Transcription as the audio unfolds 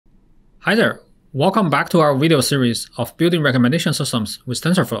Hi there, welcome back to our video series of building recommendation systems with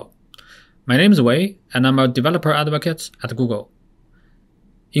TensorFlow. My name is Wei, and I'm a developer advocate at Google.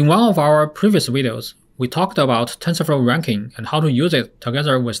 In one of our previous videos, we talked about TensorFlow Ranking and how to use it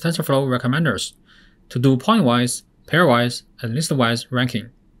together with TensorFlow Recommenders to do point-wise, pairwise, and list-wise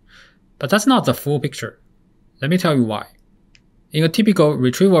ranking. But that's not the full picture. Let me tell you why. In a typical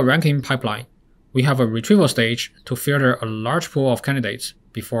retrieval-ranking pipeline, we have a retrieval stage to filter a large pool of candidates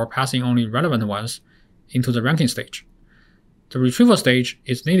before passing only relevant ones into the ranking stage. The retrieval stage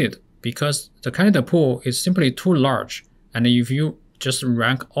is needed because the candidate pool is simply too large, and if you just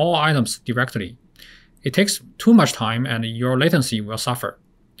rank all items directly, it takes too much time and your latency will suffer.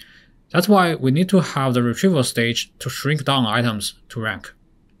 That's why we need to have the retrieval stage to shrink down items to rank.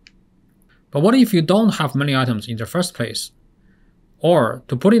 But what if you don't have many items in the first place? Or,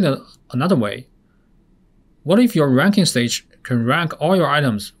 to put it another way, what if your ranking stage can rank all your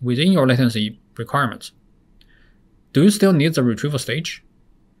items within your latency requirements? Do you still need the retrieval stage?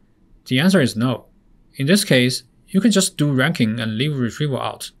 The answer is no. In this case, you can just do ranking and leave retrieval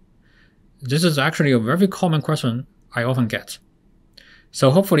out. This is actually a very common question I often get.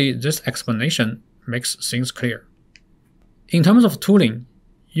 So hopefully this explanation makes things clear. In terms of tooling,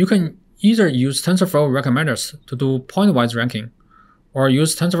 you can either use TensorFlow Recommenders to do point-wise ranking, or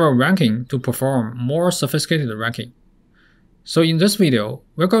use TensorFlow Ranking to perform more sophisticated ranking. So in this video,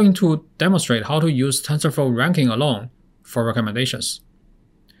 we're going to demonstrate how to use TensorFlow Ranking alone for recommendations.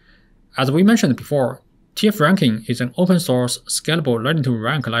 As we mentioned before, TF Ranking is an open source, scalable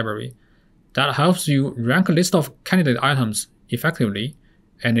learning-to-rank library that helps you rank a list of candidate items effectively,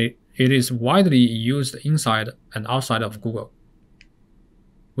 and it is widely used inside and outside of Google.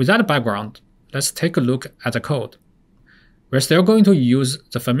 With that background, let's take a look at the code. We're still going to use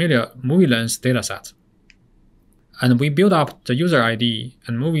the familiar movie lens dataset. And we build up the user ID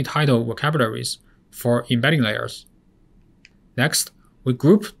and movie title vocabularies for embedding layers. Next, we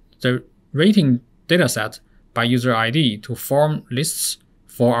group the rating dataset by user ID to form lists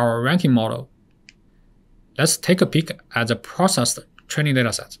for our ranking model. Let's take a peek at the processed training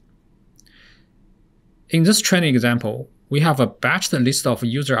dataset. In this training example, we have a batched list of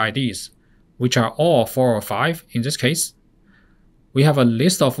user IDs, which are all 4 or 5 in this case. We have a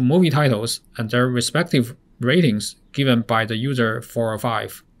list of movie titles and their respective ratings given by the user 4 or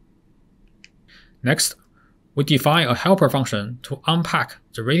 5. Next, we define a helper function to unpack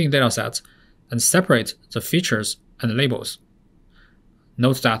the rating dataset and separate the features and labels.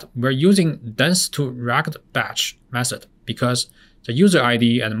 Note that we're using dense to ragged batch method because the user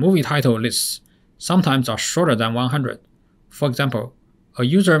ID and movie title lists sometimes are shorter than 100. For example, a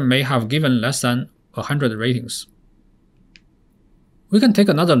user may have given less than 100 ratings. We can take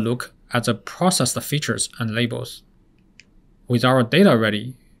another look at the processed features and labels. With our data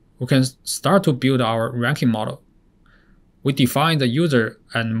ready, we can start to build our ranking model. We define the user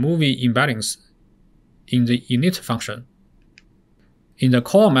and movie embeddings in the init function. In the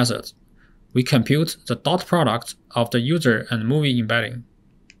call method, we compute the dot product of the user and movie embedding.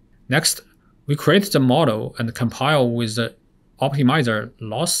 Next, we create the model and compile with the optimizer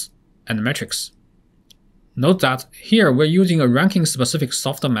loss and metrics. Note that here we're using a ranking-specific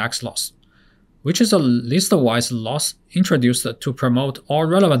softmax loss, which is a list-wise loss introduced to promote all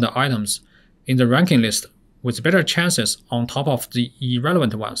relevant items in the ranking list with better chances on top of the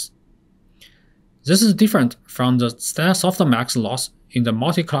irrelevant ones. This is different from the softmax loss in the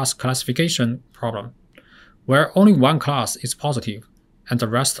multi-class classification problem, where only one class is positive and the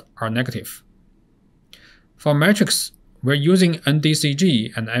rest are negative. For metrics, we're using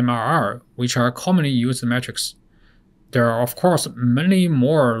NDCG and MRR, which are commonly used metrics. There are, of course, many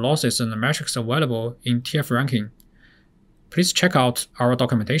more losses and metrics available in TF Ranking. Please check out our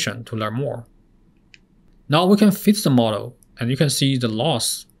documentation to learn more. Now we can fit the model, and you can see the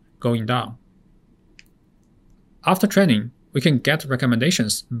loss going down. After training, we can get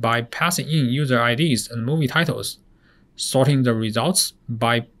recommendations by passing in user IDs and movie titles, sorting the results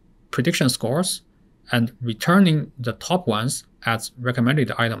by prediction scores, and returning the top ones as recommended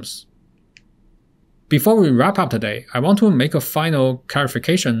items. Before we wrap up today, I want to make a final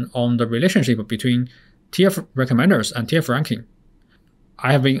clarification on the relationship between TF Recommenders and TF Ranking.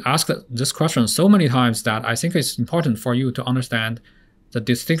 I have been asked this question so many times that I think it's important for you to understand the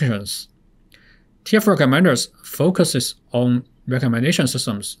distinctions. TF Recommenders focuses on recommendation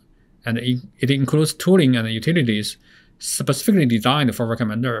systems, and it includes tooling and utilities specifically designed for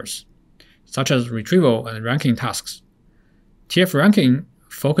recommenders, such as retrieval and ranking tasks. TF Ranking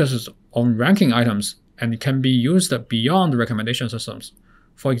focuses on ranking items and can be used beyond recommendation systems,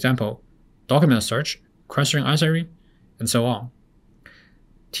 for example, document search, question answering, and so on.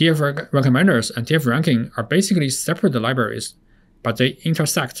 Recommenders and TF Ranking are basically separate libraries, but they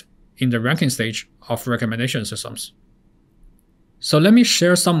intersect in the ranking stage of recommendation systems. So let me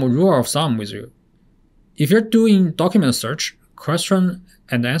share some rule of thumb with you. If you're doing document search, question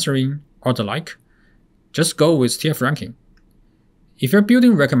and answering, or the like, just go with TF Ranking. If you're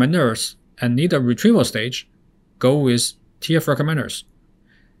building recommenders and need a retrieval stage, go with TF Recommenders.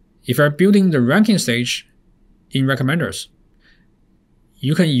 If you're building the ranking stage in recommenders,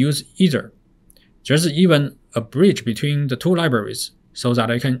 you can use either. There's even a bridge between the two libraries so that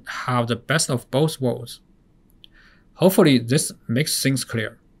you can have the best of both worlds. Hopefully this makes things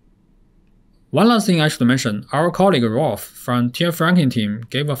clear. One last thing I should mention, our colleague Rolf from TF Ranking team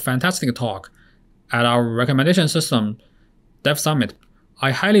gave a fantastic talk at our recommendation system Dev Summit.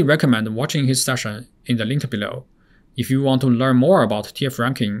 I highly recommend watching his session in the link below if you want to learn more about TF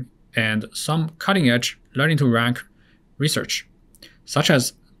Ranking and some cutting-edge learning to rank research, such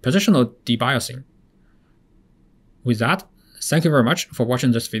as positional debiasing. With that, thank you very much for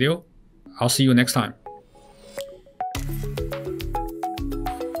watching this video. I'll see you next time.